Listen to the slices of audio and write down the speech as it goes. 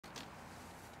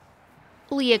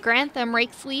Leah Grantham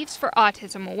rakes leaves for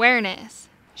autism awareness.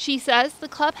 She says the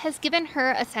club has given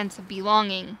her a sense of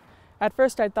belonging. At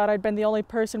first I thought I'd been the only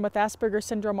person with Asperger's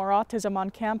syndrome or autism on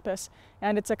campus,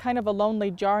 and it's a kind of a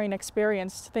lonely, jarring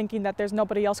experience thinking that there's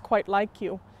nobody else quite like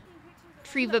you.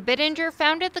 Treva Bittinger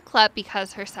founded the club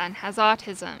because her son has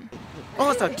autism.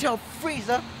 Also, tell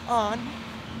Freezer on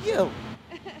you.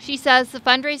 She says the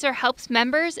fundraiser helps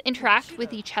members interact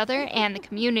with each other and the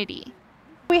community.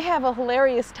 We have a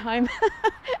hilarious time.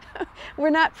 We're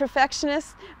not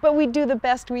perfectionists, but we do the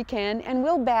best we can, and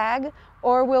we'll bag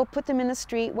or we'll put them in the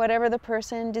street, whatever the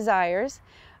person desires.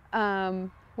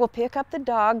 We'll pick up the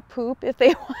dog poop if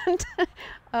they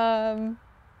want.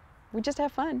 We just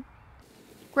have fun.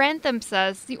 Grantham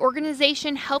says the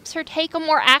organization helps her take a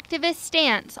more activist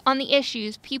stance on the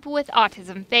issues people with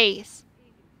autism face.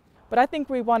 But I think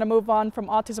we want to move on from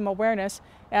autism awareness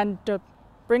and to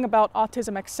bring about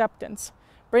autism acceptance.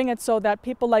 Bring it so that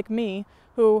people like me,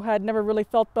 who had never really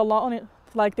felt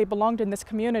like they belonged in this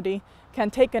community, can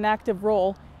take an active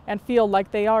role and feel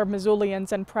like they are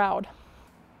Missoulians and proud.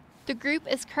 The group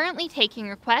is currently taking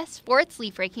requests for its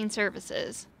leaf raking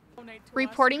services.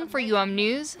 Reporting for UM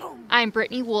News, I'm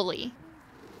Brittany Wooley.